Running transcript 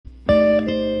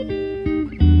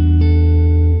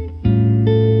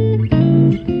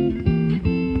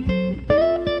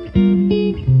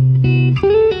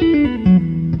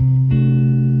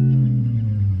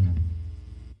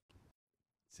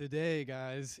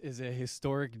is a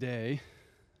historic day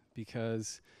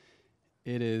because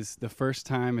it is the first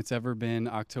time it's ever been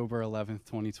October 11th,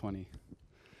 2020.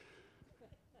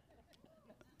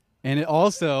 And it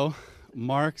also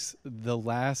marks the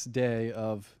last day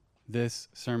of this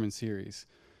sermon series.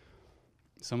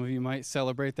 Some of you might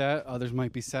celebrate that, others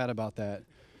might be sad about that.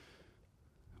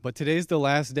 But today's the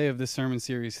last day of this sermon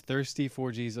series, Thirsty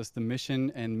for Jesus, the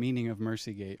mission and meaning of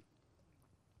Mercygate.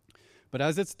 But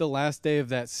as it's the last day of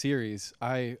that series,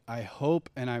 I hope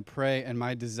and I pray and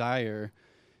my desire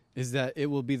is that it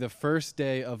will be the first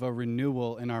day of a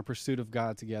renewal in our pursuit of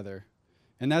God together.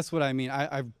 And that's what I mean.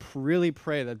 I really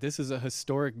pray that this is a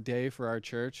historic day for our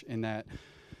church and that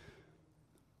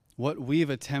what we've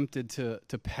attempted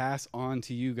to pass on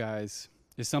to you guys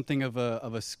is something of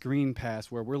a screen pass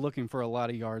where we're looking for a lot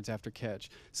of yards after catch,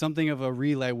 something of a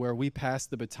relay where we pass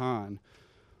the baton.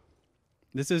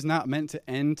 This is not meant to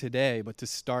end today, but to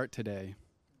start today.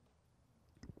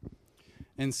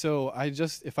 And so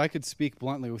if I could speak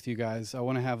bluntly with you guys, I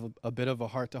want to have a bit of a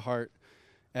heart-to-heart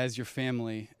as your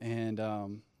family. And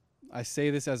I say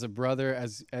this as a brother,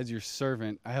 as your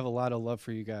servant. I have a lot of love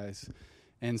for you guys.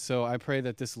 And so I pray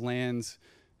that this lands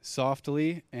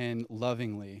softly and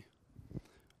lovingly.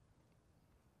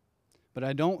 But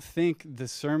I don't think the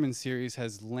sermon series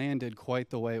has landed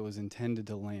quite the way it was intended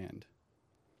to land.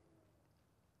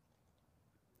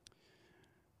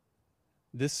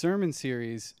 This sermon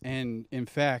series, and in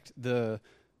fact, the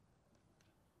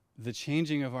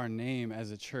changing of our name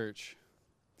as a church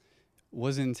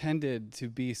was intended to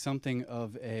be something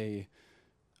of a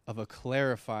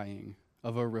clarifying,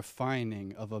 of a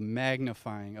refining, of a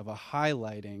magnifying, of a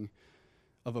highlighting,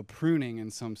 of a pruning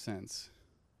in some sense,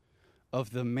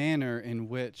 of the manner in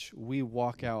which we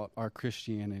walk out our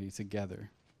Christianity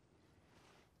together.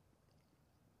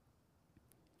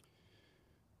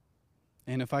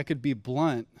 And if I could be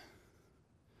blunt,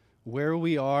 where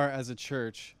we are as a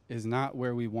church is not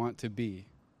where we want to be.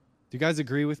 Do you guys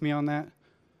agree with me on that?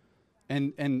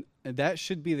 And that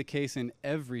should be the case in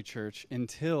every church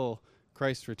until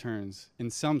Christ returns, in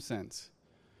some sense.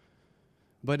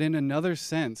 But in another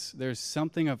sense, there's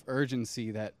something of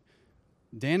urgency that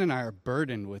Dan and I are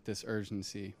burdened with this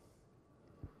urgency.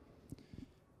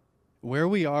 Where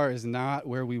we are is not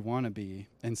where we want to be,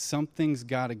 and something's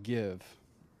got to give.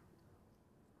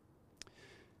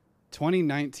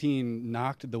 2019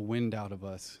 knocked the wind out of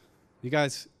us. You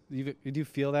guys, you do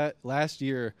feel that? Last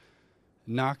year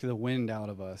knocked the wind out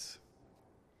of us.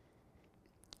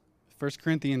 1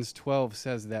 Corinthians 12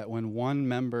 says that when one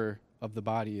member of the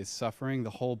body is suffering, the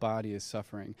whole body is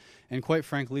suffering. And quite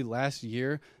frankly, last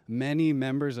year, many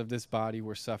members of this body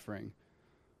were suffering.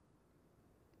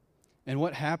 And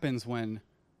what happens when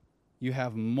you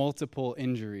have multiple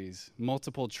injuries,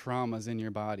 multiple traumas in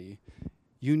your body?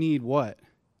 You need what?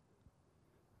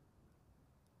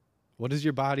 What does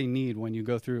your body need when you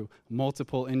go through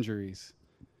multiple injuries?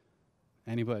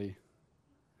 Anybody?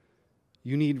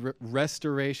 You need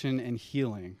restoration and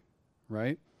healing,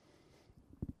 right?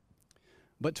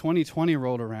 But 2020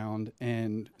 rolled around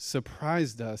and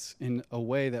surprised us in a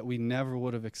way that we never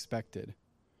would have expected.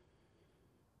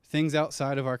 Things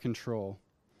outside of our control.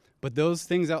 But those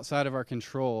things outside of our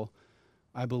control,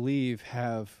 I believe,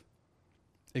 have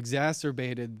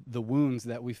exacerbated the wounds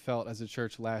that we felt as a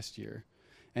church last year.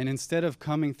 And instead of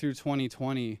coming through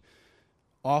 2020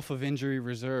 off of injury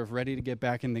reserve, ready to get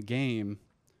back in the game,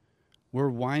 we're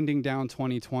winding down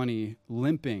 2020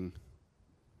 limping.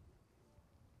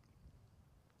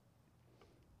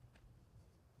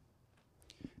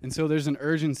 And so there's an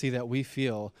urgency that we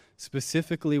feel,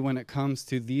 specifically when it comes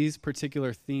to these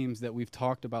particular themes that we've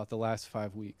talked about the last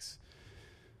 5 weeks.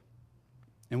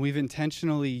 And we've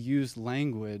intentionally used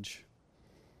language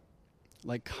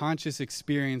like conscious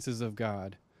experiences of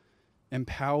God,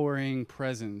 empowering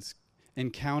presence,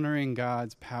 encountering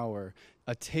God's power,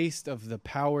 a taste of the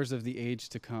powers of the age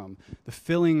to come, the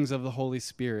fillings of the Holy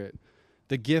Spirit,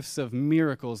 the gifts of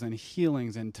miracles and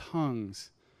healings and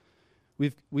tongues.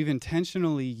 We've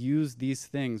intentionally used these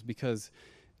things because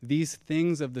these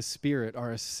things of the Spirit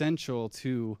are essential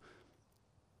to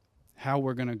how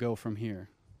we're going to go from here.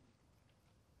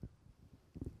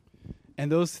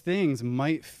 And those things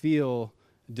might feel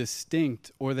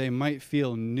distinct or they might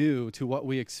feel new to what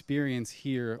we experience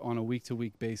here on a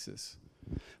week-to-week basis.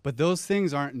 But those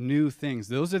things aren't new things.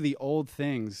 Those are the old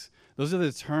things. Those are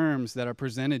the terms that are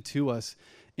presented to us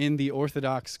in the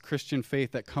Orthodox Christian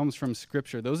faith that comes from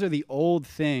Scripture. Those are the old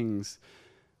things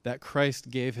that Christ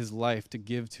gave his life to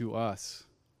give to us.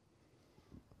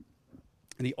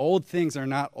 And the old things are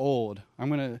not old. I'm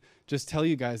going to just tell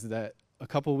you guys that a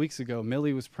couple weeks ago,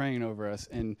 Millie was praying over us,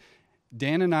 and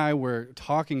Dan and I were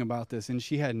talking about this, and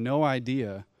she had no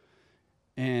idea.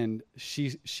 And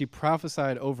she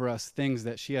prophesied over us things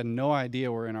that she had no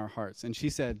idea were in our hearts. And she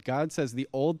said, God says the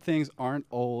old things aren't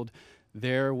old.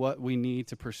 They're what we need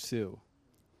to pursue.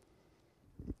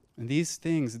 And these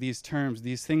things, these terms,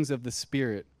 these things of the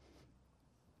Spirit,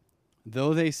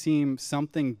 though they seem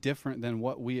something different than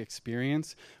what we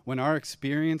experience, when our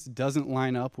experience doesn't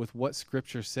line up with what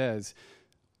Scripture says,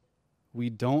 we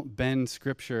don't bend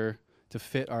Scripture to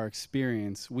fit our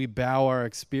experience. We bow our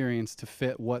experience to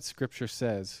fit what Scripture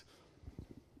says.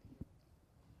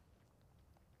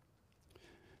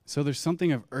 So there's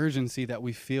something of urgency that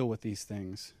we feel with these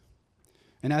things.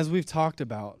 And as we've talked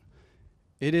about,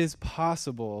 it is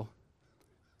possible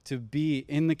to be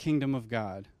in the kingdom of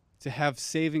God, to have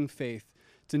saving faith,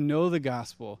 to know the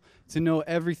gospel, to know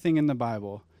everything in the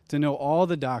Bible, to know all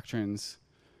the doctrines,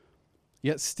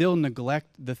 yet still neglect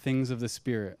the things of the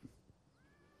Spirit.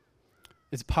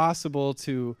 It's possible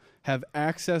to have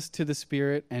access to the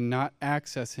Spirit and not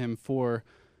access Him for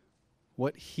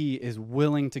what He is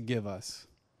willing to give us.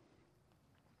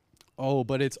 Oh,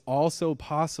 but it's also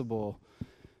possible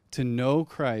to know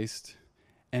Christ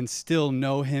and still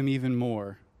know Him even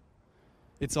more.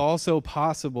 It's also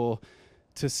possible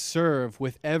to serve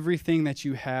with everything that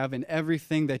you have and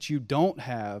everything that you don't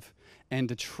have, and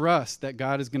to trust that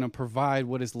God is going to provide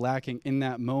what is lacking in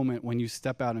that moment when you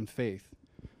step out in faith.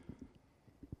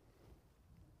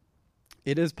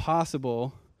 It is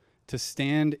possible to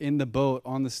stand in the boat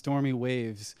on the stormy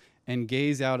waves and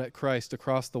gaze out at Christ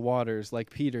across the waters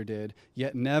like Peter did,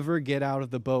 yet never get out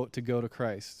of the boat to go to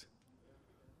Christ.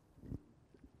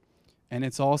 And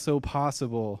it's also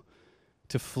possible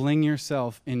to fling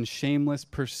yourself in shameless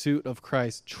pursuit of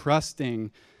Christ,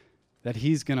 trusting that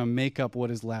He's going to make up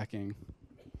what is lacking.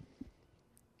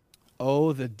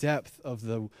 Oh, the depth of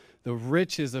the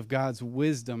riches of God's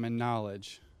wisdom and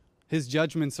knowledge. His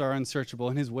judgments are unsearchable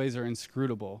and His ways are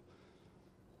inscrutable.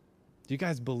 Do you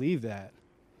guys believe that?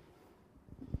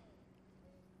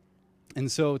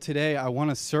 And so today I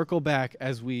want to circle back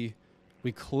as we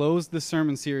close the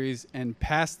sermon series and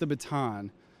pass the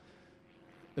baton.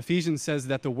 Ephesians says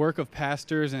that the work of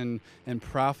pastors and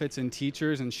prophets and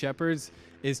teachers and shepherds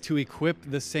is to equip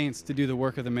the saints to do the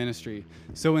work of the ministry.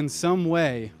 So in some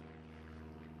way,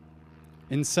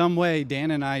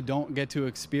 Dan and I don't get to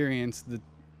experience the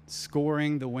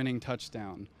scoring the winning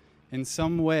touchdown. In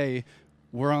some way,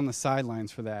 we're on the sidelines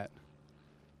for that.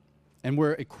 And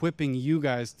we're equipping you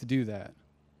guys to do that.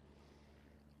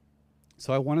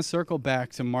 So I want to circle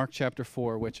back to Mark chapter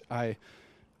 4, which I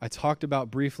talked about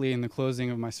briefly in the closing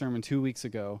of my sermon 2 weeks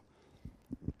ago.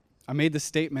 I made the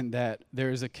statement that there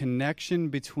is a connection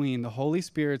between the Holy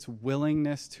Spirit's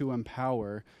willingness to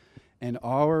empower and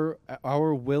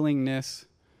our willingness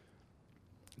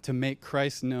to make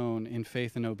Christ known in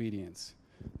faith and obedience.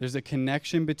 There's a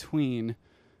connection between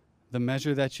the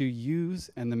measure that you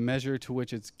use and the measure to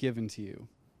which it's given to you.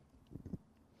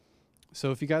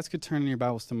 So if you guys could turn in your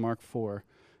Bibles to Mark 4,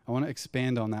 I want to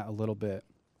expand on that a little bit.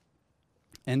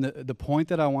 And the point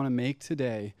that I want to make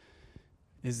today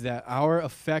is that our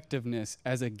effectiveness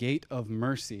as a gate of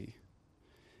mercy,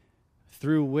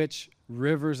 through which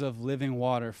rivers of living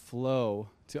water flow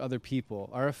to other people,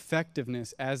 our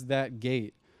effectiveness as that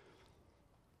gate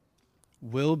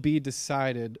will be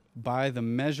decided by the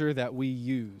measure that we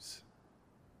use.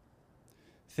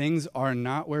 Things are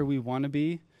not where we want to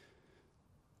be,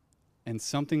 and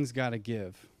something's got to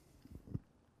give.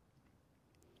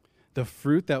 The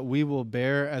fruit that we will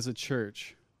bear as a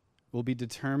church will be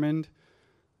determined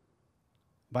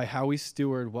by how we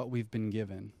steward what we've been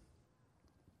given.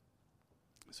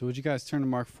 So would you guys turn to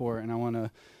Mark 4, and I want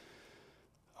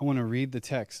to read the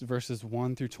text, verses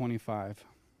 1 through 25.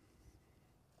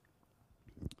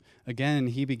 Again,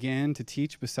 he began to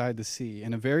teach beside the sea,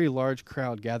 and a very large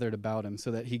crowd gathered about him,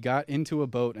 so that he got into a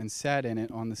boat and sat in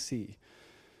it on the sea.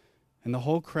 And the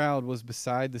whole crowd was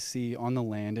beside the sea on the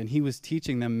land, and he was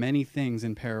teaching them many things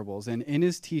in parables. And in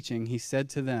his teaching he said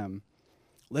to them,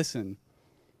 "Listen,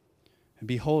 and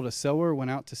behold, a sower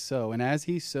went out to sow, and as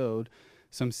he sowed,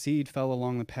 some seed fell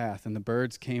along the path, and the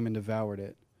birds came and devoured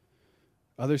it.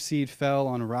 Other seed fell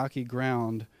on rocky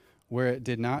ground where it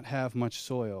did not have much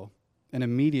soil. And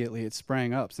immediately it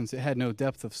sprang up, since it had no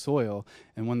depth of soil,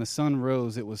 and when the sun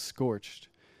rose, it was scorched.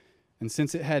 And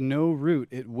since it had no root,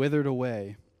 it withered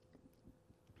away.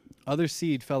 Other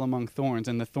seed fell among thorns,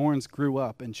 and the thorns grew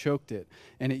up and choked it,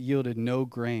 and it yielded no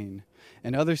grain.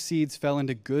 And other seeds fell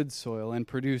into good soil and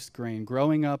produced grain,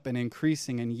 growing up and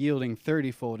increasing and yielding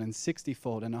 30-fold and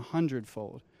 60-fold and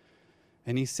 100-fold.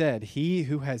 And he said, 'He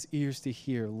who has ears to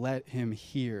hear, let him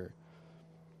hear.'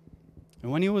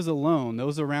 And when he was alone,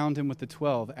 those around him with the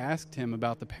 12 asked him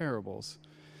about the parables.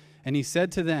 And he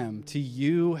said to them, "To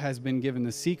you has been given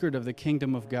the secret of the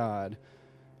kingdom of God,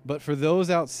 but for those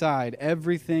outside,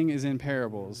 everything is in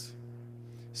parables,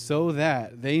 so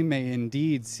that they may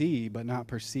indeed see but not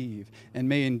perceive, and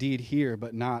may indeed hear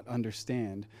but not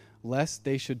understand, lest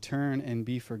they should turn and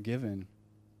be forgiven."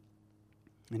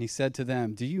 And he said to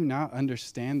them, "Do you not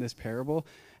understand this parable?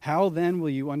 How then will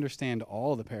you understand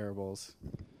all the parables?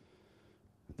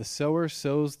 The sower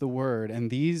sows the word, and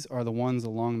these are the ones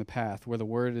along the path where the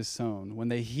word is sown. When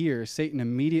they hear, Satan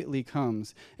immediately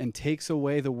comes and takes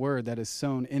away the word that is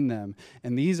sown in them.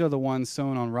 And these are the ones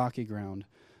sown on rocky ground,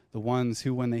 the ones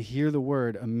who, when they hear the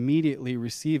word, immediately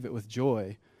receive it with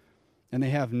joy. And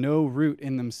they have no root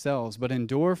in themselves, but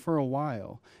endure for a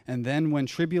while. And then when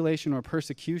tribulation or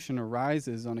persecution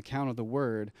arises on account of the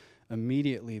word,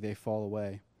 immediately they fall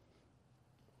away.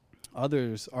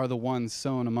 Others are the ones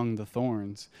sown among the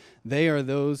thorns. They are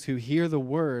those who hear the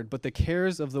word, but the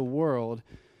cares of the world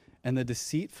and the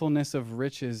deceitfulness of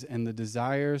riches and the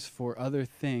desires for other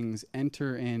things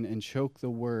enter in and choke the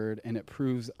word, and it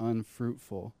proves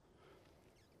unfruitful.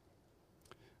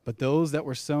 But those that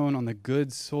were sown on the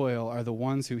good soil are the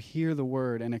ones who hear the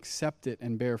word and accept it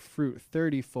and bear fruit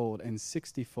 30-fold and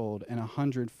 60-fold and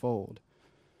 100-fold.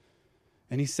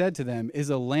 And he said to them, "Is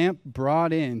a lamp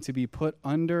brought in to be put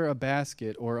under a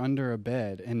basket or under a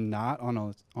bed, and not on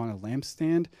a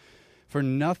lampstand? For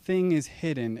nothing is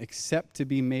hidden except to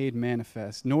be made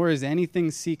manifest, nor is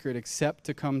anything secret except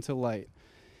to come to light.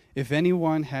 If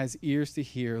anyone has ears to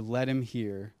hear, let him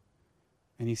hear."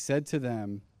 And he said to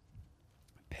them,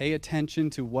 "Pay attention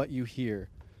to what you hear.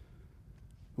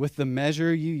 With the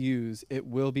measure you use, it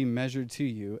will be measured to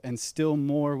you, and still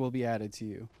more will be added to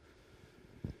you.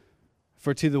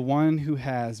 For to the one who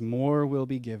has, more will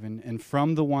be given, and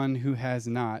from the one who has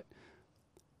not,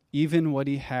 even what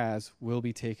he has will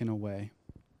be taken away."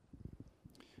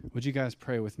 Would you guys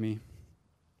pray with me?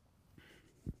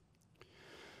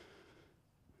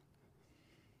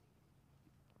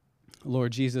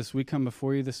 Lord Jesus, we come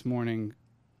before you this morning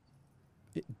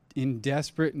in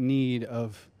desperate need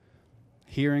of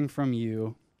hearing from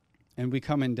you, and we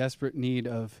come in desperate need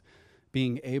of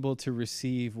being able to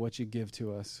receive what you give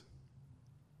to us.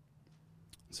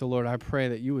 So, Lord, I pray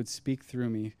that you would speak through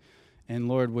me. And,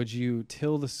 Lord, would you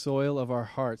till the soil of our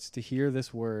hearts to hear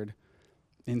this word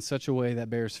in such a way that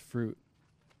bears fruit.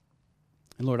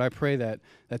 And, Lord, I pray that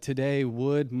today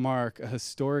would mark a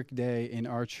historic day in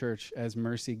our church as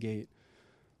Mercy Gate.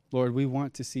 Lord, we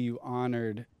want to see you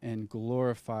honored and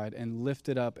glorified and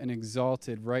lifted up and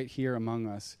exalted right here among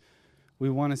us. We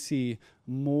want to see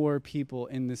more people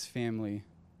in this family.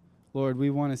 Lord, we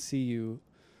want to see you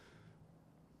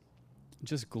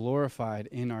just glorified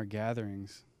in our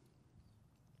gatherings.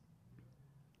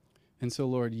 And so,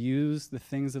 Lord, use the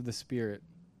things of the Spirit.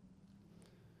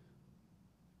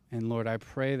 And Lord, I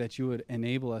pray that you would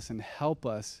enable us and help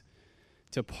us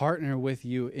to partner with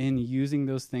you in using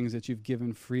those things that you've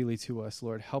given freely to us.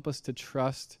 Lord, help us to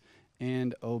trust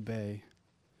and obey.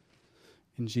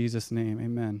 In Jesus' name,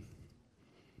 amen.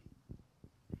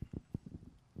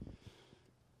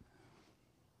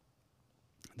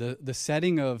 The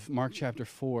setting of Mark chapter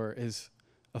 4 is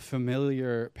a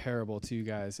familiar parable to you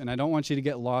guys, and I don't want you to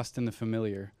get lost in the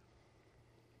familiar.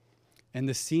 And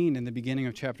the scene in the beginning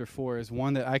of chapter 4 is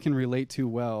one that I can relate to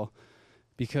well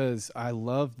because I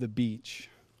love the beach.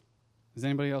 Does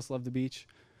anybody else love the beach?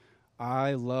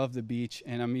 I love the beach,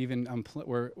 and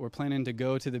we're planning to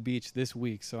go to the beach this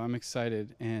week, so I'm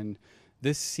excited. And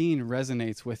this scene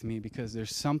resonates with me because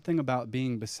there's something about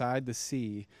being beside the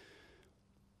sea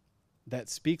that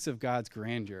speaks of God's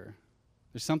grandeur.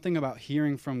 There's something about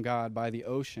hearing from God by the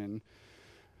ocean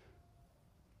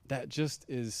that just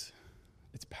it's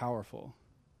powerful.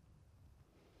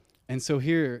 And so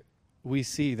here we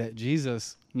see that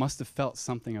Jesus must have felt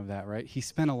something of that, right? He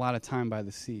spent a lot of time by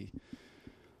the sea.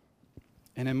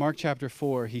 And in Mark chapter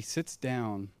 4, he sits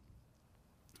down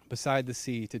beside the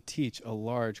sea to teach a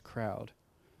large crowd.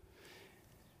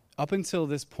 Up until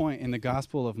this point in the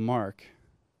Gospel of Mark,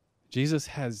 Jesus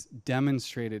has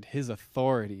demonstrated his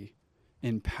authority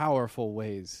in powerful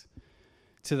ways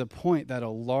to the point that a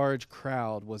large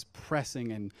crowd was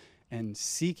pressing and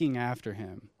seeking after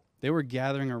him. They were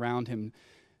gathering around him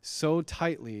so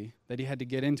tightly that he had to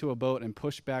get into a boat and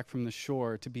push back from the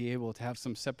shore to be able to have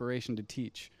some separation to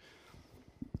teach.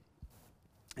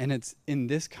 And it's in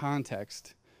this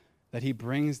context that he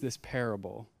brings this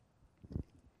parable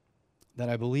that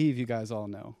I believe you guys all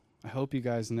know. I hope you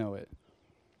guys know it.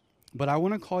 But I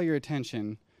want to call your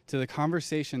attention to the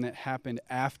conversation that happened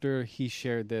after he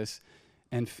shared this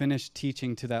and finished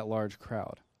teaching to that large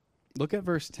crowd. Look at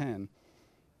verse 10.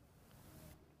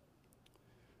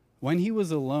 When he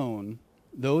was alone,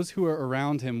 those who were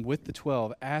around him with the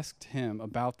 12 asked him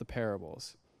about the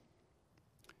parables.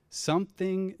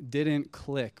 Something didn't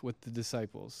click with the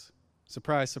disciples.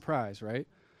 Surprise, surprise, right?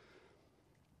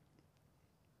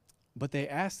 But they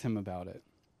asked him about it.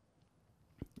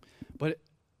 But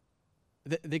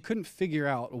they couldn't figure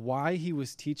out why he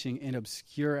was teaching in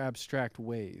obscure, abstract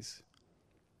ways.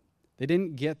 They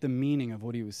didn't get the meaning of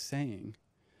what he was saying.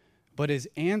 But his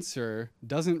answer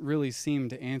doesn't really seem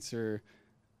to answer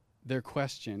their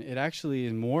question. It actually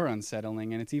is more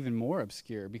unsettling, and it's even more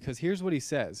obscure, because here's what he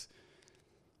says.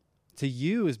 To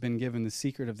you has been given the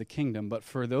secret of the kingdom, but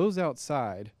for those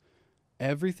outside,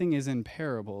 everything is in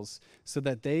parables, so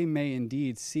that they may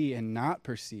indeed see and not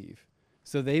perceive,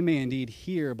 so they may indeed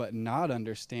hear but not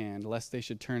understand, lest they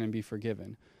should turn and be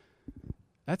forgiven.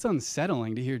 That's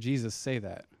unsettling to hear Jesus say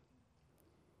that.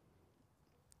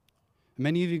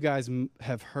 Many of you guys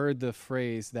have heard the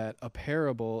phrase that a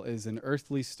parable is an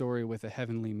earthly story with a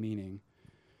heavenly meaning,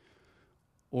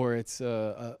 or it's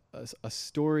a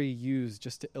story used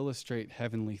just to illustrate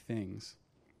heavenly things.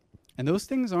 And those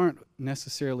things aren't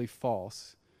necessarily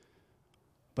false.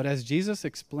 But as Jesus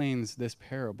explains this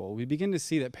parable, we begin to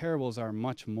see that parables are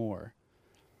much more.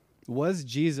 Was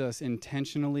Jesus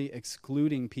intentionally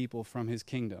excluding people from his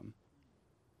kingdom?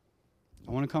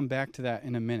 I want to come back to that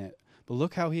in a minute. But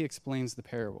look how he explains the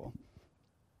parable.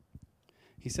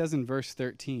 He says in verse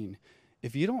 13,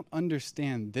 if you don't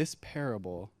understand this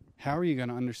parable, how are you going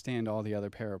to understand all the other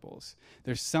parables?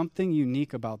 There's something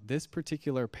unique about this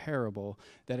particular parable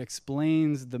that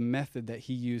explains the method that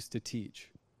he used to teach.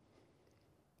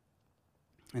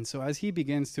 And so as he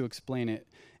begins to explain it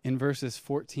in verses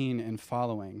 14 and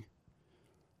following,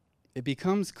 it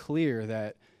becomes clear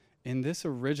that in this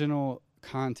original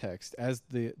context, as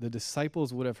the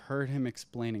disciples would have heard him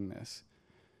explaining this,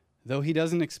 though he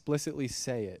doesn't explicitly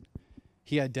say it,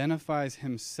 he identifies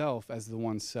himself as the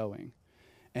one sowing.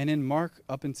 And in Mark,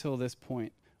 up until this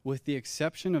point, with the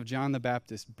exception of John the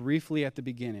Baptist briefly at the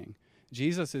beginning,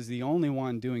 Jesus is the only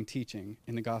one doing teaching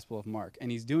in the Gospel of Mark,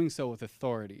 and he's doing so with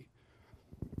authority.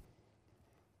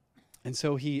 And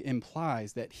so he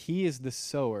implies that he is the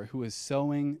sower who is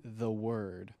sowing the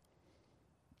word.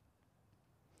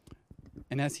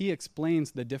 And as he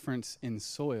explains the difference in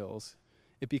soils,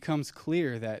 it becomes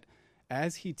clear that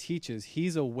as he teaches,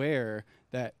 he's aware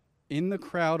that in the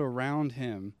crowd around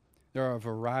him, there are a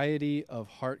variety of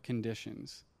heart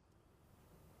conditions.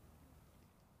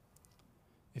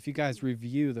 If you guys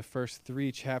review the first 3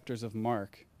 chapters of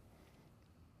Mark,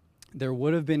 there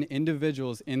would have been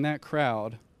individuals in that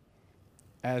crowd,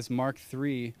 as Mark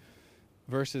 3,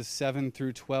 verses 7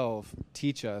 through 12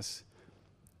 teach us,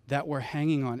 that were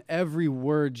hanging on every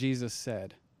word Jesus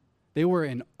said. They were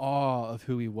in awe of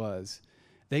who he was.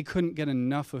 They couldn't get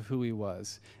enough of who he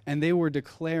was. And they were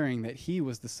declaring that he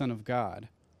was the Son of God.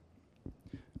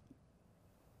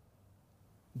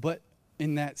 But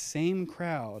in that same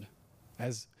crowd,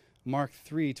 as Mark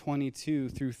 3:22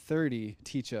 through 30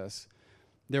 teach us,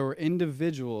 there were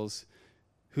individuals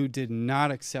who did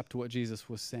not accept what Jesus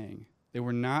was saying. They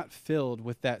were not filled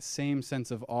with that same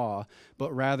sense of awe,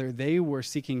 but rather they were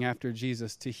seeking after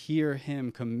Jesus to hear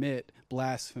him commit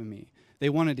blasphemy. They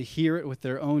wanted to hear it with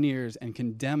their own ears and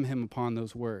condemn him upon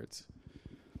those words.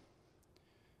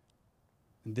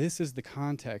 And this is the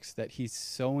context that he's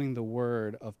sowing the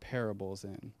word of parables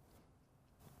in.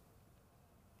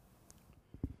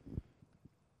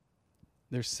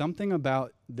 There's something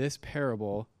about this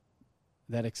parable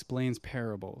that explains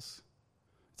parables.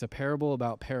 It's a parable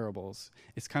about parables.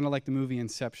 It's kind of like the movie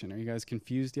Inception. Are you guys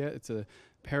confused yet? It's a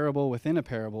parable within a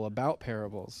parable about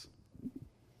parables.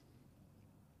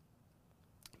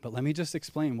 But let me just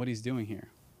explain what he's doing here.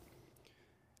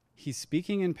 He's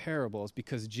speaking in parables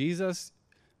because Jesus'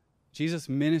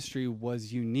 ministry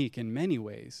was unique in many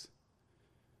ways.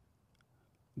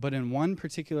 But in one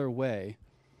particular way,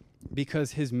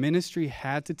 because his ministry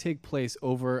had to take place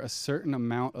over a certain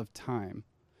amount of time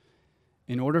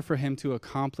in order for him to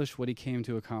accomplish what he came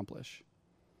to accomplish.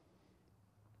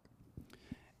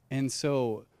 And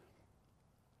so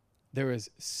there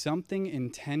is something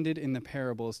intended in the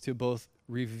parables to both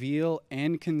reveal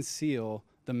and conceal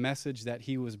the message that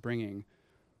he was bringing.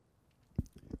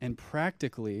 And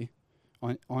practically,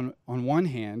 on one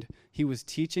hand, he was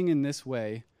teaching in this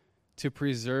way to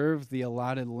preserve the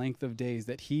allotted length of days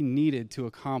that he needed to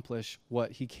accomplish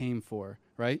what he came for,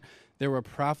 right? There were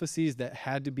prophecies that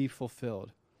had to be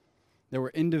fulfilled. There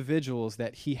were individuals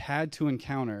that he had to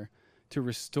encounter to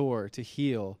restore, to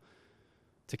heal,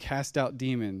 to cast out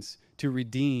demons, to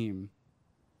redeem.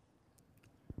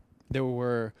 There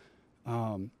were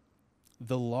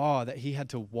the law that he had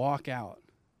to walk out.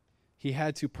 He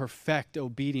had to perfect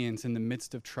obedience in the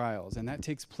midst of trials, and that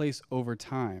takes place over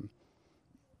time.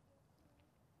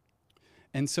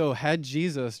 And so had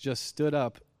Jesus just stood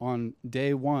up on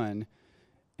day one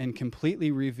and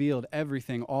completely revealed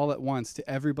everything all at once to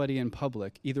everybody in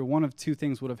public, either one of two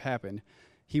things would have happened.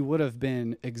 He would have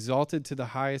been exalted to the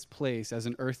highest place as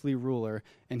an earthly ruler,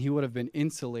 and he would have been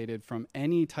insulated from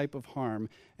any type of harm,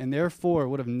 and therefore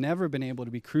would have never been able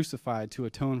to be crucified to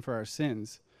atone for our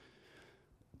sins.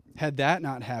 Had that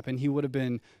not happened, he would have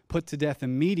been put to death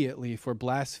immediately for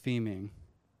blaspheming.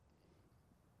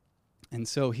 And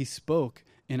so he spoke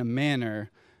in a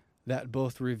manner that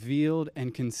both revealed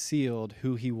and concealed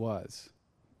who he was.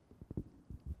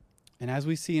 And as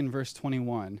we see in verse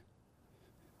 21,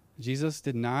 Jesus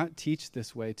did not teach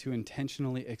this way to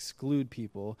intentionally exclude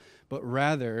people, but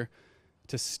rather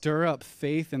to stir up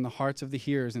faith in the hearts of the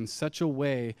hearers in such a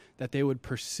way that they would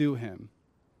pursue him.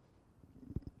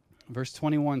 Verse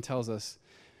 21 tells us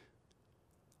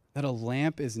that a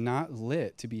lamp is not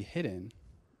lit to be hidden.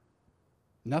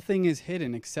 Nothing is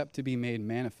hidden except to be made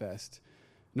manifest,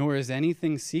 nor is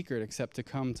anything secret except to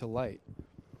come to light.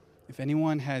 If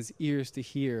anyone has ears to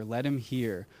hear, let him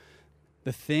hear.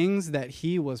 The things that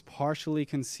he was partially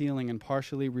concealing and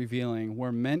partially revealing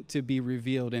were meant to be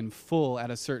revealed in full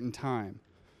at a certain time.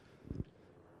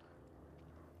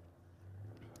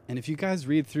 And if you guys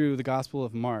read through the Gospel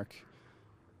of Mark,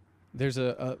 there's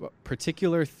a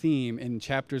particular theme in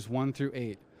chapters 1 through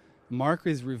 8. Mark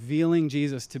is revealing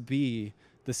Jesus to be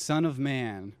the Son of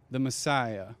Man, the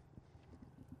Messiah.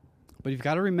 But you've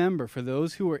got to remember, for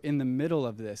those who were in the middle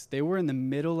of this, they were in the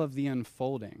middle of the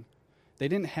unfolding. They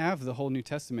didn't have the whole New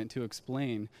Testament to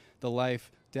explain the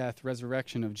life, death,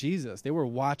 resurrection of Jesus. They were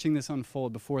watching this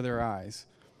unfold before their eyes.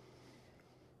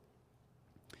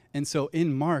 And so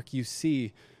in Mark, you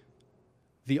see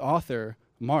the author,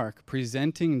 Mark,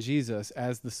 presenting Jesus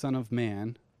as the Son of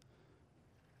Man.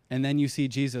 And then you see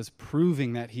Jesus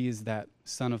proving that he is that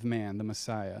Son of Man, the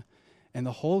Messiah. And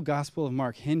the whole Gospel of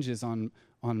Mark hinges on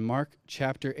Mark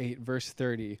chapter 8, verse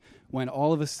 30, when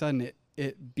all of a sudden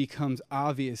it becomes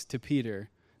obvious to Peter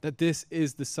that this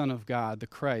is the Son of God, the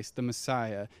Christ, the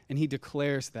Messiah, and he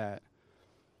declares that.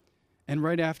 And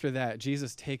right after that,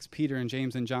 Jesus takes Peter and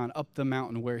James and John up the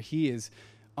mountain where he is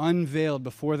unveiled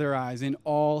before their eyes in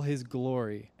all his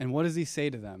glory. And what does he say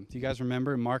to them? Do you guys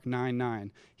remember? Mark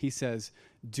 9:9. He says,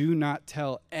 "Do not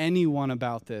tell anyone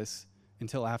about this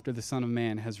until after the Son of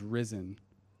Man has risen."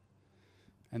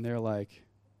 And they're like,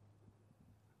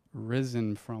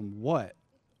 risen from what?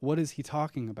 What is he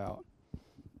talking about?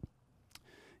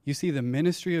 You see, the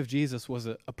ministry of Jesus was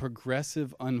a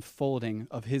progressive unfolding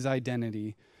of his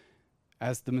identity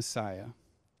as the Messiah.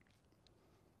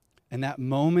 And that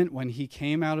moment when he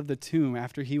came out of the tomb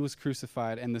after he was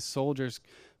crucified and the soldiers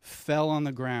fell on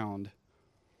the ground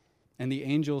and the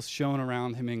angels shone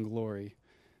around him in glory,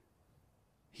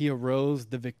 he arose,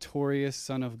 the victorious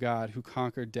Son of God who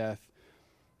conquered death.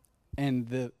 And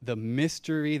the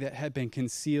mystery that had been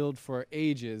concealed for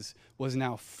ages was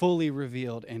now fully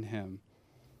revealed in him.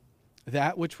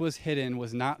 That which was hidden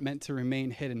was not meant to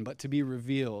remain hidden, but to be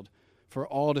revealed for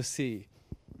all to see.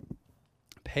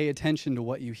 Pay attention to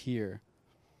what you hear.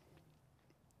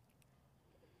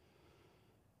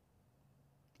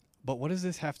 But what does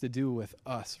this have to do with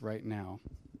us right now?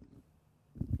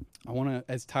 I want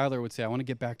to, as Tyler would say, I want to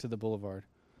get back to the boulevard.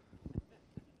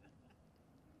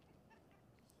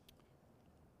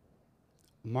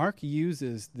 Mark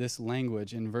uses this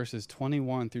language in verses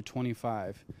 21 through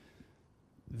 25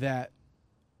 that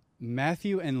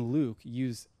Matthew and Luke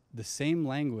use the same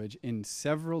language in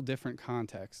several different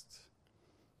contexts.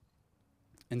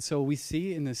 And so we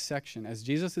see in this section, as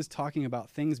Jesus is talking about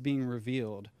things being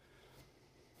revealed,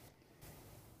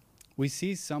 we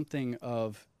see something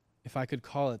of, if I could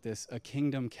call it this, a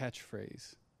kingdom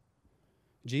catchphrase.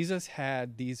 Jesus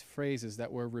had these phrases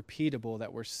that were repeatable,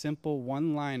 that were simple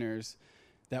one-liners,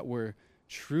 that were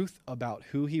truth about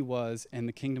who he was and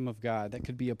the kingdom of God that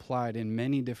could be applied in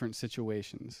many different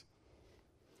situations.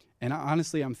 And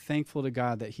honestly, I'm thankful to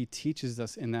God that he teaches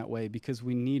us in that way because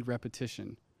we need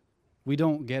repetition. We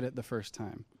don't get it the first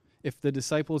time. If the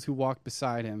disciples who walked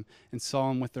beside him and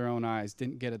saw him with their own eyes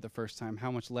didn't get it the first time,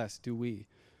 how much less do we?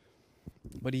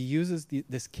 But he uses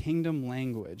this kingdom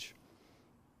language.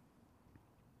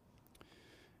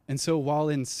 And so while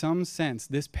in some sense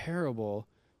this parable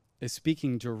is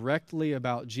speaking directly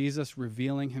about Jesus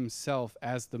revealing himself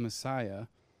as the Messiah,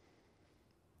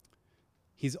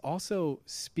 he's also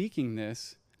speaking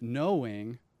this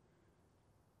knowing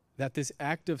that this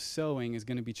act of sowing is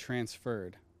going to be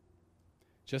transferred.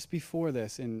 Just before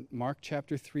this, in Mark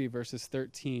chapter 3, verses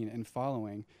 13 and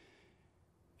following,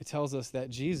 it tells us that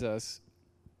Jesus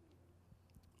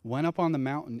went up on the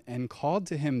mountain and called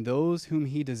to him those whom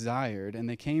he desired, and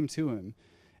they came to him,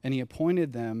 and he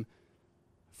appointed them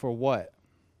for what?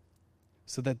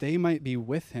 So that they might be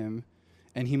with him,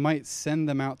 and he might send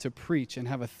them out to preach and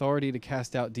have authority to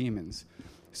cast out demons.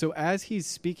 So as he's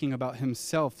speaking about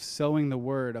himself sowing the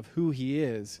word of who he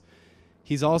is,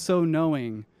 he's also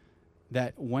knowing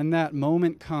that when that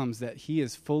moment comes that he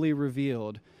is fully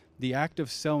revealed, the act of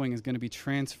sowing is going to be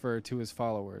transferred to his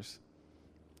followers.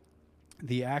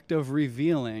 The act of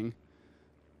revealing,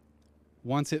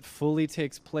 once it fully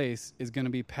takes place, is going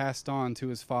to be passed on to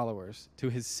his followers, to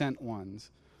his sent ones.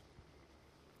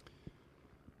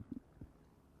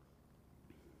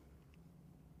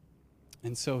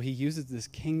 And so he uses this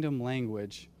kingdom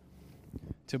language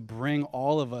to bring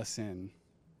all of us in.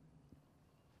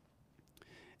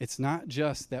 It's not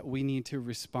just that we need to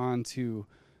respond to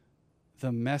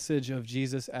the message of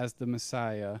Jesus as the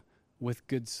Messiah with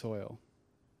good soil.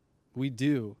 We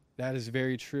do. That is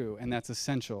very true, and that's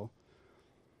essential.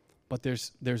 But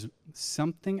there's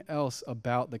something else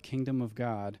about the kingdom of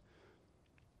God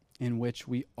in which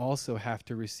we also have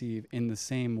to receive in the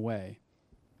same way.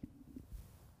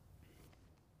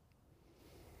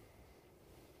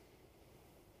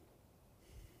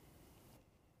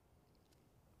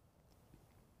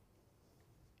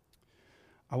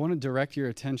 I want to direct your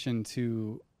attention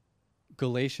to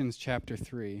Galatians chapter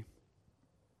 3.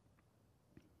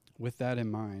 With that in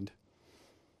mind,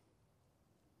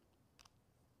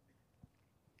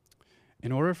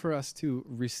 in order for us to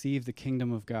receive the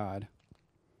kingdom of God,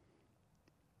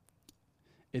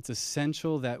 it's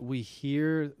essential that we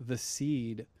hear the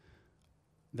seed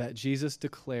that Jesus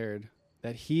declared,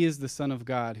 that he is the Son of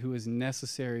God who is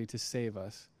necessary to save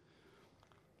us.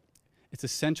 It's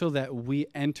essential that we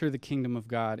enter the kingdom of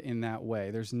God in that way.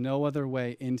 There's no other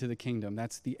way into the kingdom.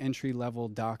 That's the entry-level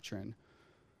doctrine.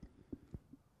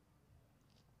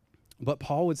 But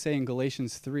Paul would say in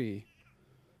Galatians 3,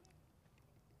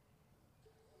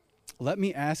 let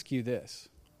me ask you this.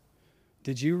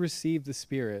 Did you receive the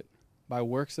Spirit by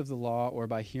works of the law or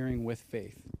by hearing with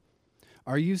faith?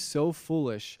 Are you so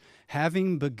foolish,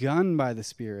 having begun by the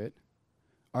Spirit,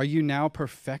 are you now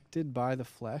perfected by the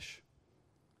flesh?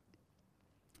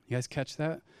 You guys catch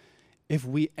that? If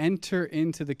we enter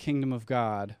into the kingdom of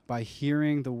God by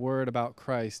hearing the word about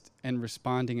Christ and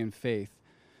responding in faith,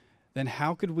 then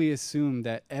how could we assume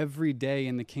that every day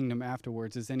in the kingdom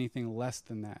afterwards is anything less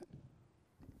than that?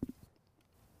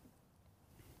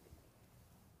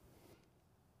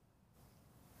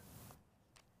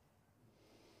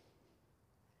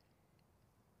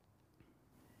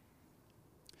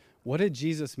 What did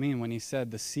Jesus mean when he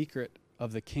said the secret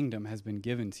of the kingdom has been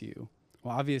given to you?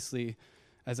 Well, obviously,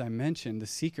 as I mentioned, the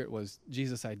secret was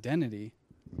Jesus' identity.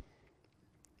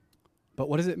 But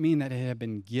what does it mean that it had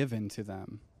been given to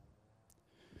them?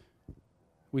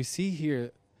 We see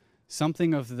here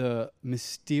something of the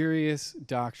mysterious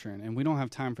doctrine, and we don't have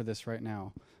time for this right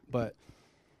now, but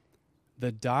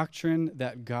the doctrine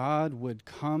that God would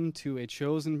come to a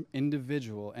chosen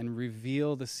individual and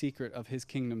reveal the secret of his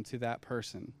kingdom to that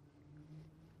person.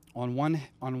 On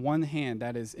one hand,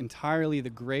 that is entirely the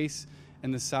grace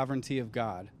and the sovereignty of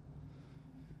God.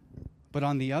 But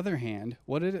on the other hand,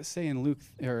 what did it say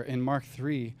in Mark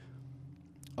 3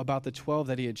 about the 12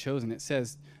 that he had chosen? It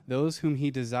says, those whom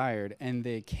he desired, and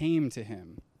they came to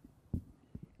him.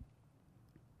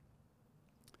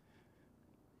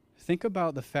 Think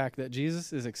about the fact that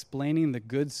Jesus is explaining the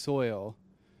good soil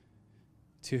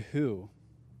to who?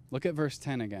 Look at verse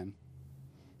 10 again.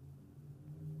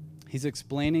 He's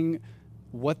explaining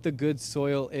what the good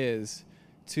soil is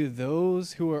to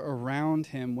those who were around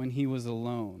him when he was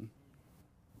alone,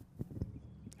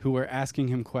 who were asking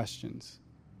him questions.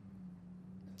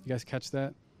 You guys catch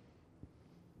that?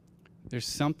 There's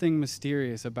something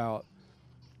mysterious about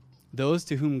those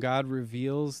to whom God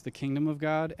reveals the kingdom of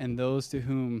God and those to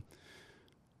whom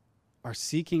are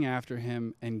seeking after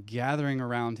him and gathering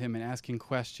around him and asking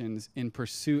questions in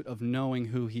pursuit of knowing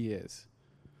who he is.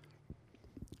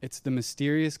 It's the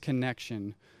mysterious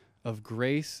connection of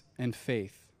grace and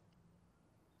faith.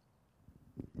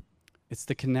 It's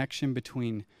the connection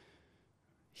between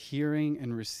hearing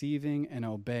and receiving and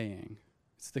obeying.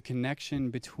 It's the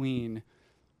connection between,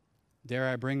 dare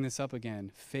I bring this up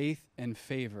again, faith and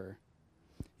favor.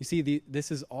 You see,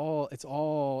 it's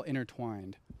all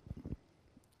intertwined.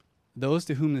 Those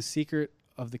to whom the secret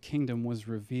of the kingdom was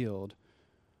revealed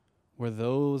were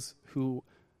those who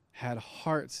had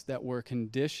hearts that were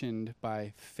conditioned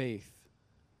by faith.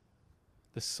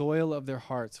 The soil of their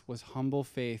hearts was humble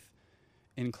faith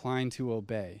inclined to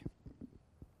obey.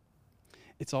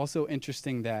 It's also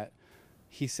interesting that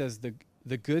he says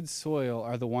the good soil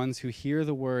are the ones who hear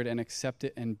the word and accept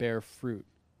it and bear fruit.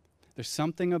 There's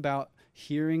something about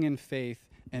hearing in faith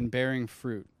and bearing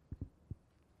fruit.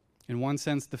 In one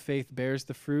sense, the faith bears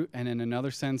the fruit, and in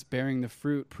another sense, bearing the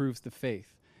fruit proves the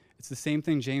faith. It's the same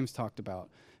thing James talked about.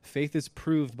 Faith is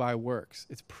proved by works.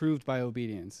 It's proved by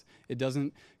obedience. It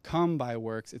doesn't come by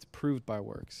works. It's proved by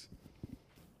works.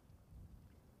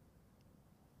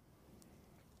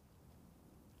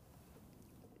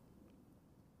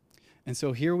 And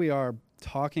so here we are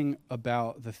talking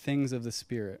about the things of the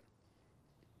Spirit.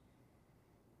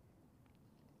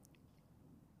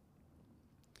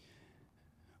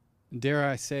 Dare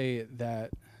I say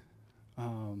that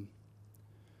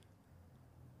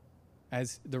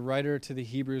as the writer to the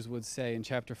Hebrews would say in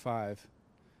chapter 5,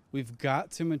 we've got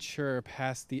to mature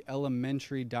past the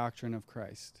elementary doctrine of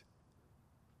Christ.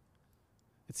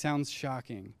 It sounds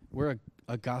shocking. We're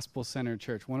a gospel-centered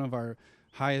church. One of our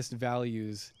highest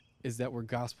values is that we're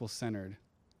gospel-centered.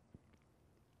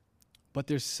 But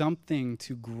there's something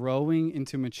to growing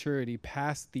into maturity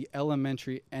past the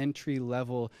elementary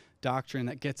entry-level doctrine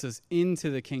that gets us into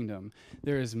the kingdom.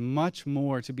 There is much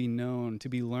more to be known, to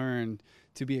be learned,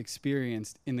 to be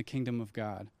experienced in the kingdom of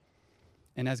God.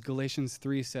 And as Galatians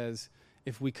 3 says,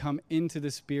 if we come into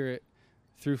the Spirit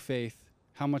through faith,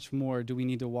 how much more do we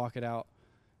need to walk it out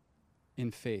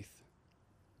in faith?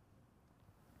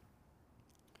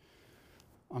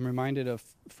 I'm reminded of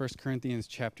 1 Corinthians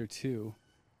chapter 2,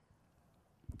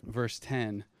 verse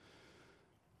 10.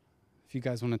 If you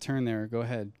guys want to turn there, go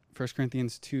ahead. 1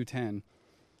 Corinthians 2:10.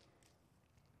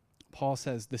 Paul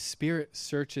says, the Spirit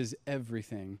searches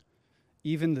everything,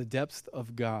 even the depths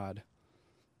of God.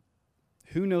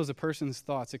 Who knows a person's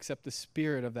thoughts except the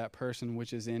spirit of that person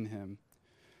which is in him?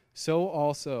 So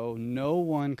also no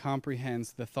one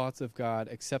comprehends the thoughts of God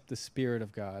except the Spirit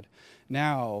of God.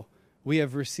 Now we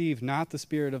have received not the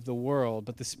spirit of the world,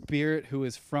 but the Spirit who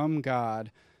is from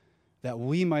God, that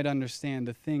we might understand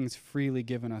the things freely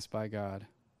given us by God.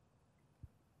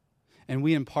 And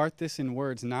we impart this in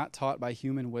words not taught by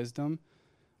human wisdom,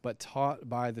 but taught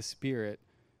by the Spirit,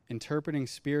 interpreting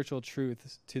spiritual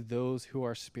truths to those who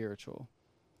are spiritual.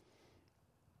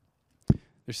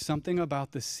 There's something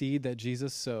about the seed that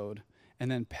Jesus sowed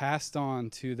and then passed on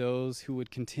to those who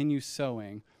would continue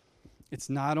sowing. It's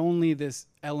not only this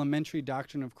elementary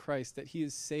doctrine of Christ that he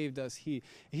has saved us.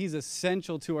 He's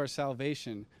essential to our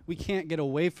salvation. We can't get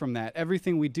away from that.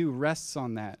 Everything we do rests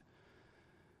on that.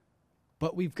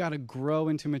 But we've got to grow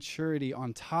into maturity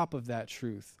on top of that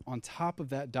truth, on top of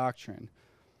that doctrine.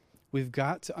 We've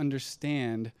got to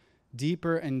understand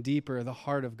deeper and deeper the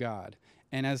heart of God.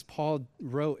 And as Paul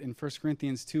wrote in 1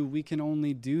 Corinthians 2, we can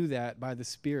only do that by the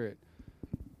Spirit.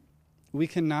 We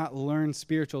cannot learn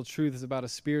spiritual truths about a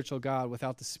spiritual God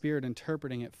without the Spirit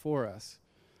interpreting it for us.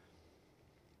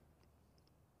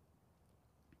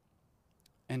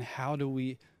 And how do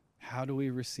we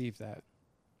receive that?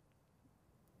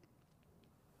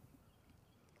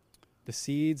 The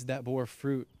seeds that bore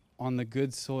fruit on the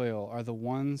good soil are the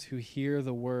ones who hear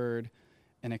the word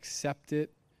and accept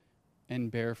it and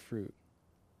bear fruit.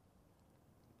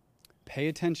 Pay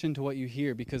attention to what you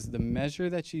hear, because the measure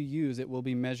that you use, it will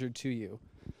be measured to you.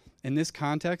 In this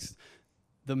context,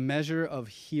 the measure of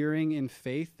hearing in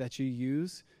faith that you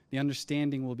use, the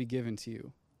understanding will be given to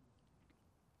you.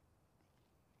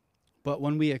 But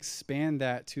when we expand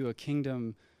that to a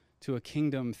kingdom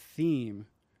theme,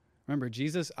 remember,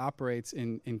 Jesus operates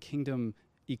in kingdom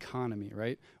economy,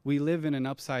 right? We live in an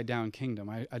upside-down kingdom.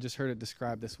 I just heard it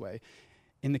described this way.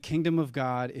 In the kingdom of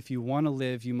God, if you want to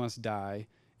live, you must die.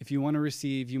 If you want to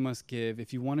receive, you must give.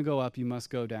 If you want to go up, you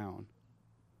must go down.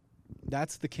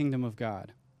 That's the kingdom of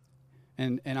God.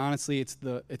 And honestly, it's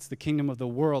the kingdom of the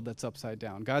world that's upside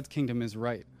down. God's kingdom is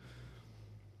right.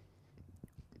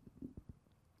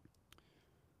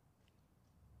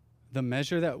 The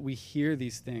measure that we hear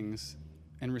these things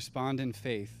and respond in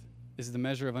faith is the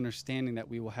measure of understanding that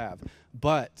we will have.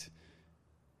 But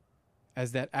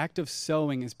as that act of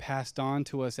sowing is passed on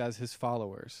to us as his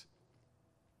followers,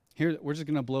 here we're just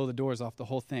going to blow the doors off the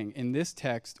whole thing. In this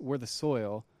text, we're the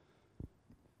soil.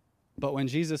 But when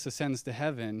Jesus ascends to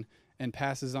heaven and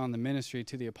passes on the ministry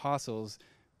to the apostles,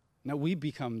 now we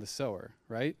become the sower,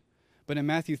 right? But in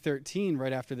Matthew 13,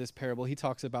 right after this parable, he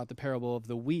talks about the parable of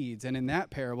the weeds. And in that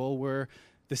parable, we're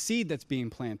the seed that's being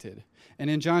planted. And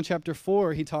in John chapter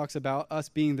 4, he talks about us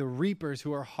being the reapers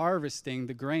who are harvesting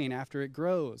the grain after it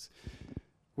grows.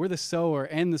 We're the sower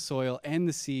and the soil and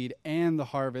the seed and the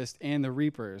harvest and the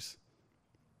reapers.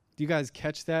 Do you guys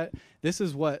catch that? This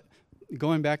is what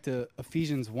going back to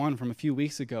Ephesians 1 from a few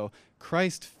weeks ago,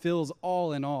 Christ fills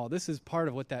all in all. This is part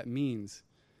of what that means.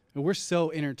 And we're so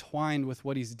intertwined with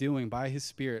what he's doing by his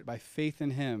Spirit, by faith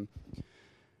in him,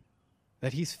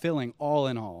 that he's filling all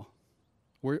in all.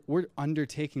 We're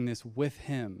undertaking this with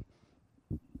him.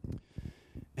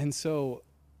 And so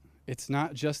it's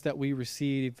not just that we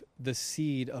receive the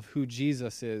seed of who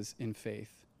Jesus is in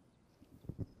faith,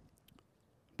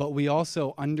 but we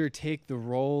also undertake the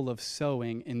role of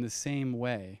sowing in the same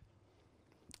way.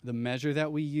 The measure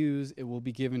that we use, it will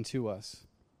be given to us.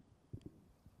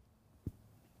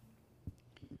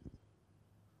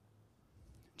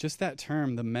 Just that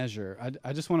term, the measure,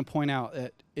 I just want to point out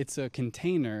that it's a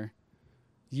container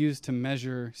used to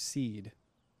measure seed.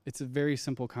 It's a very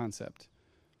simple concept.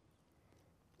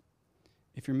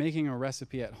 If you're making a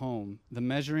recipe at home, the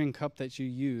measuring cup that you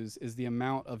use is the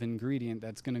amount of ingredient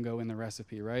that's going to go in the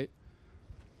recipe, right?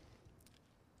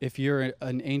 If you're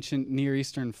an ancient Near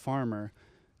Eastern farmer,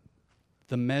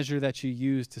 the measure that you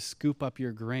use to scoop up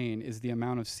your grain is the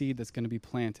amount of seed that's going to be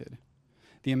planted.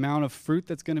 The amount of fruit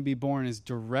that's going to be born is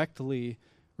directly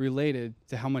related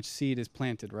to how much seed is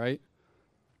planted, right?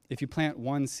 If you plant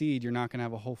one seed, you're not going to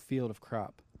have a whole field of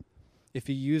crop. If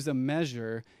you use a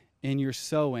measure in your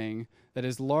sowing that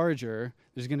is larger,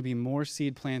 there's going to be more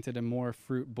seed planted and more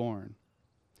fruit born.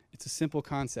 It's a simple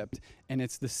concept, and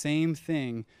it's the same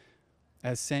thing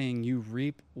as saying you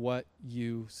reap what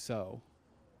you sow.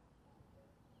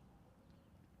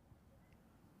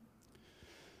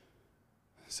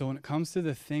 So when it comes to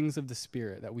the things of the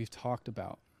Spirit that we've talked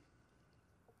about,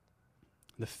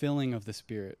 the filling of the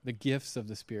Spirit, the gifts of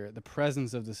the Spirit, the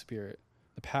presence of the Spirit,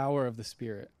 the power of the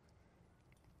Spirit,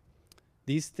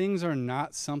 these things are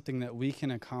not something that we can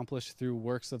accomplish through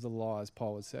works of the law, as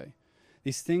Paul would say.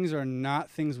 These things are not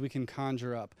things we can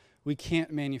conjure up. We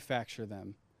can't manufacture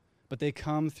them, but they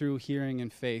come through hearing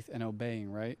and faith and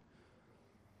obeying, right?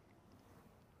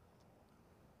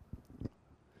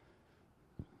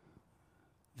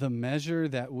 The measure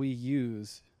that we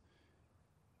use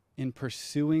in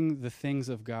pursuing the things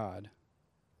of God,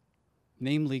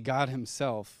 namely God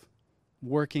himself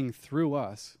working through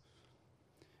us,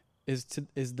 is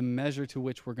the measure to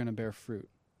which we're going to bear fruit.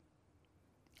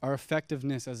 Our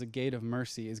effectiveness as a gate of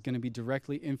mercy is going to be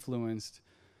directly influenced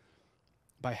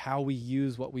by how we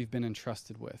use what we've been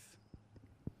entrusted with.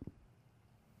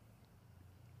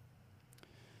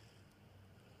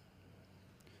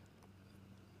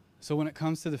 So when it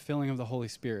comes to the filling of the Holy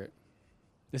Spirit,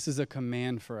 this is a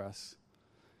command for us.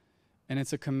 And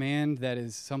it's a command that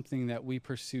is something that we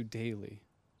pursue daily.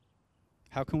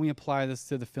 How can we apply this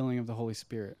to the filling of the Holy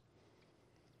Spirit?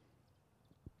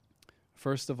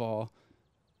 First of all,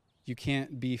 you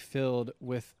can't be filled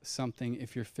with something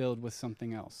if you're filled with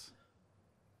something else.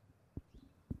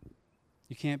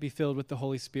 You can't be filled with the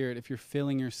Holy Spirit if you're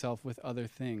filling yourself with other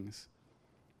things.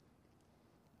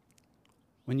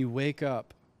 When you wake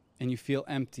up and you feel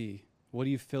empty, what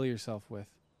do you fill yourself with?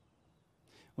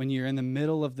 When you're in the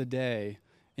middle of the day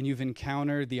and you've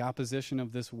encountered the opposition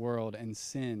of this world and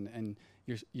sin and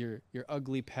your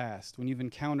ugly past, when you've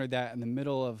encountered that in the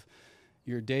middle of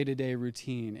your day-to-day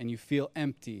routine and you feel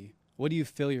empty, what do you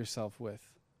fill yourself with?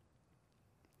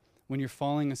 When you're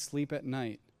falling asleep at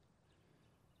night,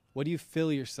 what do you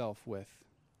fill yourself with?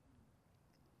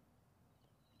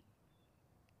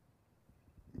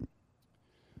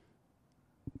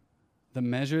 The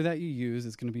measure that you use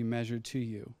is going to be measured to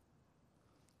you.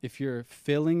 If you're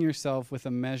filling yourself with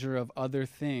a measure of other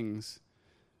things,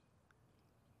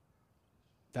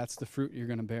 that's the fruit you're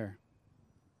going to bear.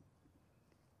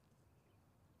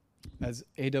 As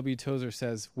A.W. Tozer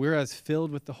says, we're as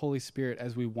filled with the Holy Spirit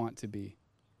as we want to be.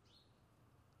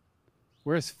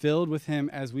 We're as filled with him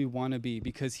as we want to be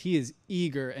because he is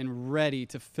eager and ready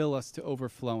to fill us to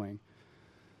overflowing.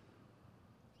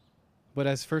 But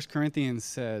as 1 Corinthians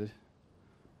said,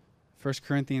 1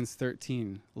 Corinthians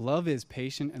 13, love is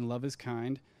patient and love is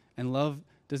kind, and love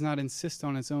does not insist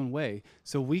on its own way.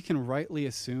 So we can rightly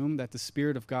assume that the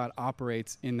Spirit of God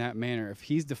operates in that manner. If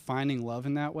he's defining love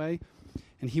in that way,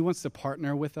 and he wants to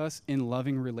partner with us in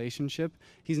loving relationship,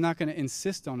 he's not going to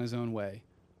insist on his own way.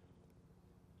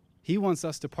 He wants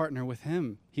us to partner with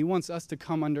him. He wants us to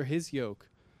come under his yoke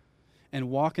and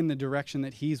walk in the direction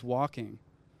that he's walking.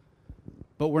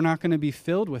 But we're not going to be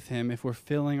filled with him if we're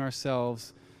filling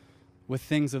ourselves with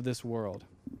things of this world.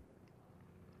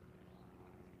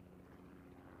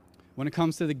 When it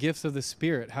comes to the gifts of the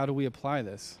Spirit, how do we apply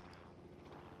this?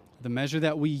 The measure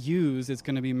that we use is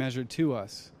going to be measured to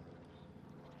us.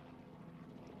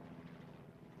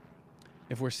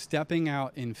 If we're stepping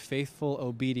out in faithful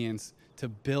obedience to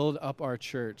build up our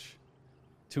church,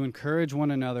 to encourage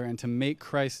one another and to make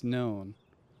Christ known.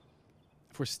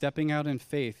 If we're stepping out in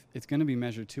faith, it's going to be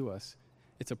measured to us.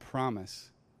 It's a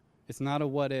promise. It's not a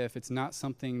what if. It's not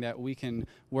something that we can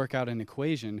work out an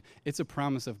equation. It's a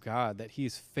promise of God that he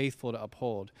is faithful to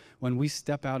uphold. When we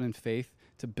step out in faith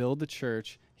to build the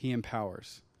church, he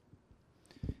empowers.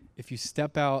 If you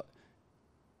step out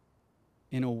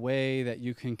in a way that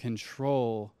you can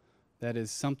control, that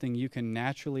is something you can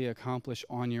naturally accomplish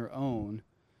on your own,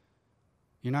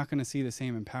 you're not going to see the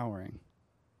same empowering.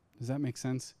 Does that make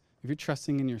sense? If you're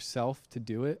trusting in yourself to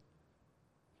do it,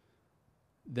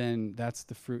 then that's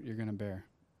the fruit you're going to bear.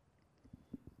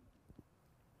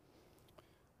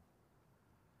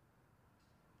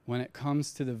 When it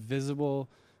comes to the visible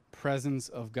presence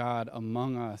of God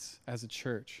among us as a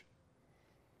church,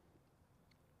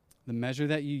 the measure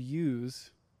that you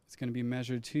use is going to be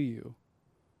measured to you,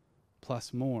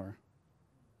 plus more.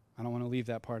 I don't want to leave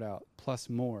that part out. Plus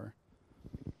more.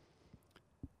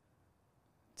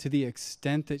 To the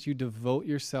extent that you devote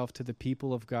yourself to the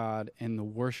people of God and the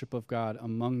worship of God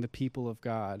among the people of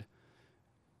God,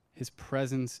 his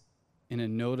presence in a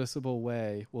noticeable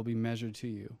way will be measured to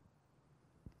you.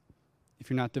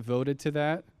 If you're not devoted to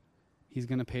that, he's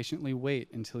going to patiently wait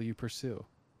until you pursue.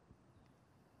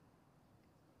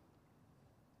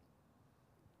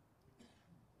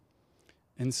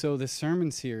 And so this sermon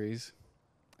series,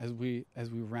 as we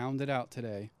round it out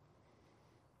today,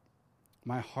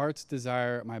 my heart's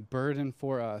desire, my burden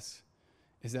for us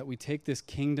is that we take this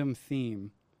kingdom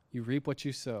theme, you reap what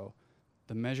you sow.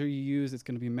 The measure you use, it's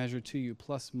going to be measured to you,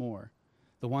 plus more.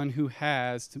 The one who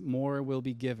has, more will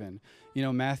be given. You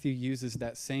know, Matthew uses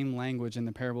that same language in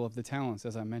the parable of the talents,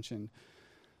 as I mentioned.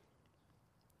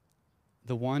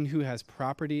 The one who has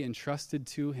property entrusted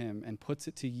to him and puts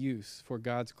it to use for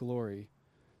God's glory,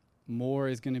 more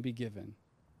is going to be given.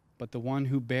 But the one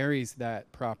who buries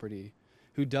that property,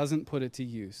 who doesn't put it to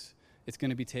use, it's going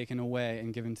to be taken away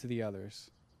and given to the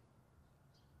others.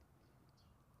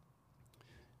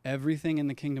 Everything in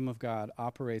the kingdom of God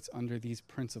operates under these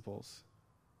principles.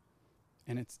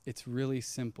 And it's really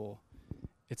simple.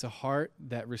 It's a heart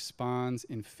that responds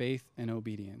in faith and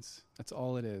obedience. That's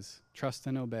all it is. Trust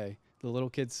and obey. The little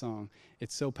kid's song.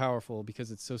 It's so powerful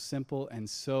because it's so simple and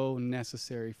so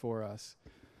necessary for us.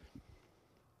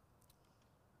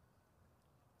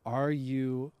 Are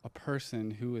you a person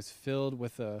who is filled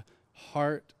with a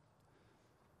heart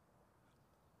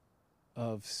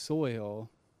of soil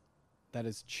that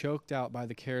is choked out by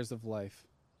the cares of life,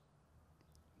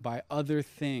 by other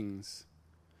things?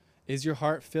 Is your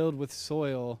heart filled with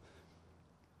soil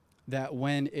that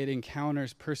when it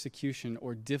encounters persecution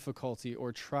or difficulty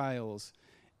or trials,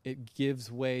 it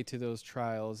gives way to those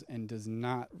trials and does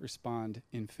not respond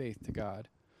in faith to God?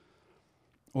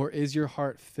 Or is your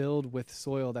heart filled with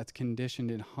soil that's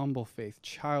conditioned in humble faith,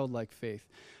 childlike faith?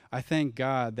 I thank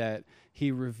God that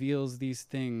he reveals these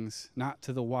things not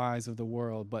to the wise of the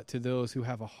world, but to those who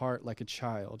have a heart like a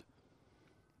child.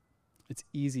 It's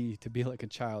easy to be like a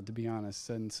child, to be honest,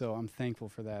 and so I'm thankful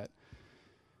for that.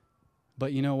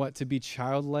 But you know what? To be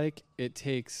childlike, it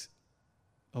takes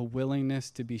a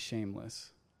willingness to be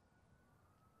shameless.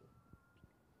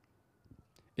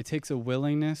 It takes a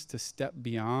willingness to step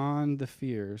beyond the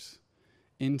fears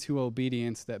into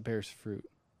obedience that bears fruit.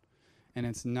 And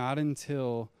it's not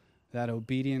until that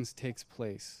obedience takes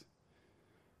place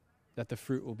that the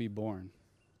fruit will be born.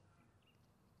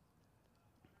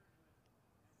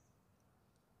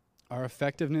 Our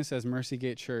effectiveness as Mercy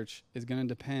Gate Church is going to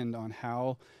depend on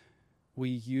how we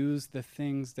use the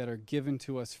things that are given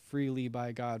to us freely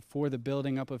by God for the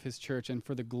building up of his church and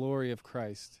for the glory of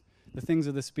Christ. The things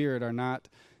of the Spirit are not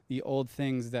the old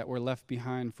things that were left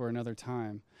behind for another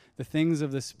time. The things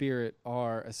of the Spirit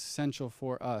are essential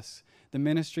for us. The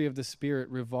ministry of the Spirit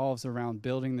revolves around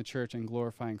building the church and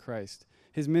glorifying Christ.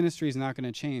 His ministry is not going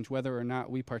to change whether or not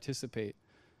we participate.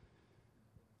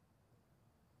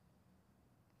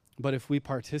 But if we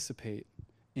participate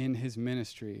in his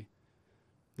ministry,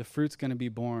 the fruit's going to be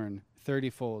born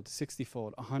 30-fold,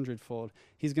 60-fold, 100-fold.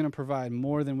 He's going to provide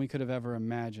more than we could have ever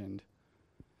imagined.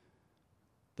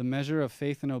 The measure of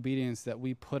faith and obedience that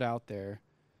we put out there,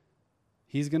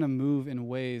 he's going to move in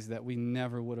ways that we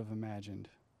never would have imagined.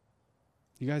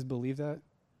 You guys believe that?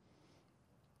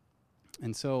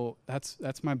 And so that's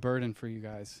my burden for you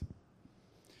guys.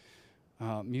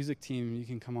 Music team, you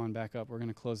can come on back up. We're going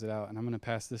to close it out, and I'm going to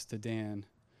pass this to Dan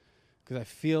because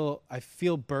I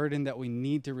feel burdened that we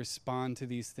need to respond to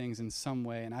these things in some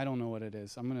way, and I don't know what it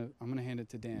is. I'm going to hand it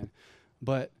to Dan.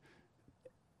 But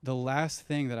the last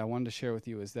thing that I wanted to share with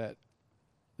you is that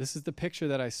this is the picture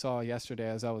that I saw yesterday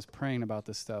as I was praying about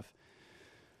this stuff.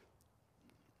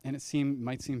 and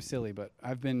might seem silly, but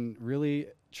I've been really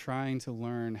trying to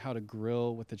learn how to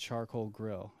grill with the charcoal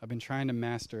grill. I've been trying to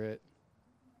master it.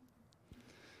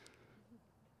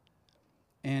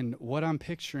 And what I'm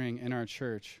picturing in our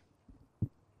church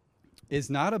is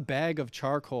not a bag of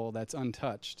charcoal that's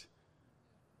untouched.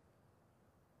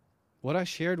 What I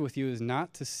shared with you is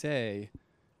not to say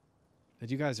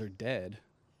that you guys are dead.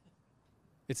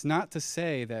 It's not to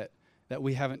say that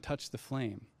we haven't touched the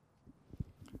flame.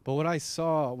 But what I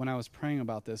saw when I was praying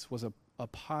about this was a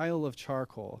pile of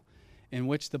charcoal in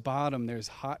which the bottom there's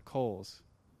hot coals.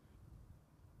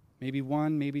 Maybe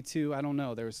one, maybe two, I don't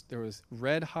know. There was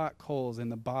red hot coals in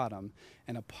the bottom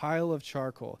and a pile of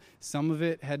charcoal. Some of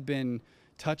it had been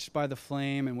touched by the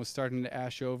flame and was starting to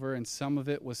ash over, and some of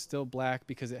it was still black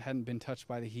because it hadn't been touched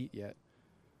by the heat yet.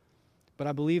 But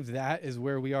I believe that is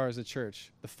where we are as a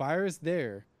church. The fire is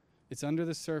there. It's under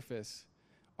the surface.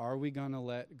 Are we going to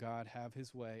let God have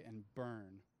his way and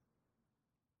burn